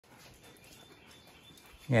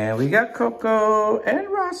And we got Coco and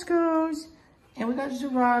Roscoe's. And we got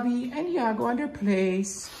Zarabi and Iago on their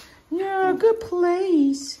place. Yeah, good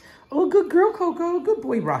place. Oh, good girl, Coco. Good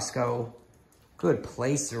boy, Roscoe. Good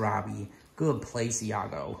place, Zarabi. Good place,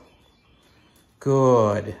 Iago.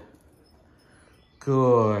 Good.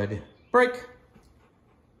 Good. Break.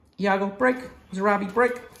 Iago, break. Zarabi,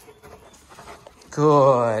 break.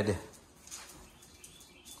 Good.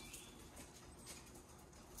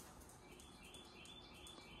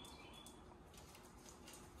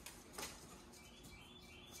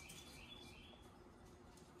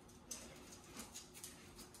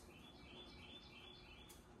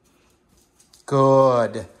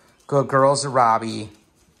 Good. Good girl, Zarabi.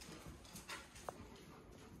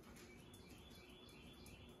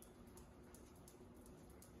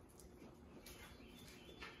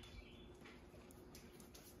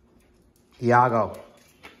 Iago,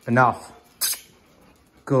 enough.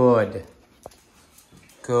 Good.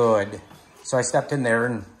 Good. So I stepped in there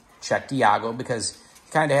and checked Iago because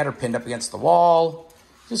he kind of had her pinned up against the wall.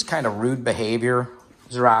 Just kind of rude behavior,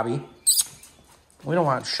 Zarabi. We don't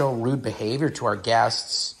want to show rude behavior to our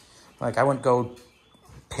guests. Like, I wouldn't go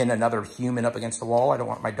pin another human up against the wall. I don't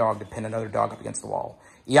want my dog to pin another dog up against the wall.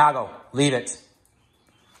 Iago, leave it.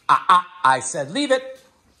 I said leave it.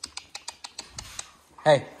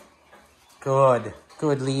 Hey, good,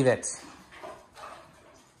 good, leave it.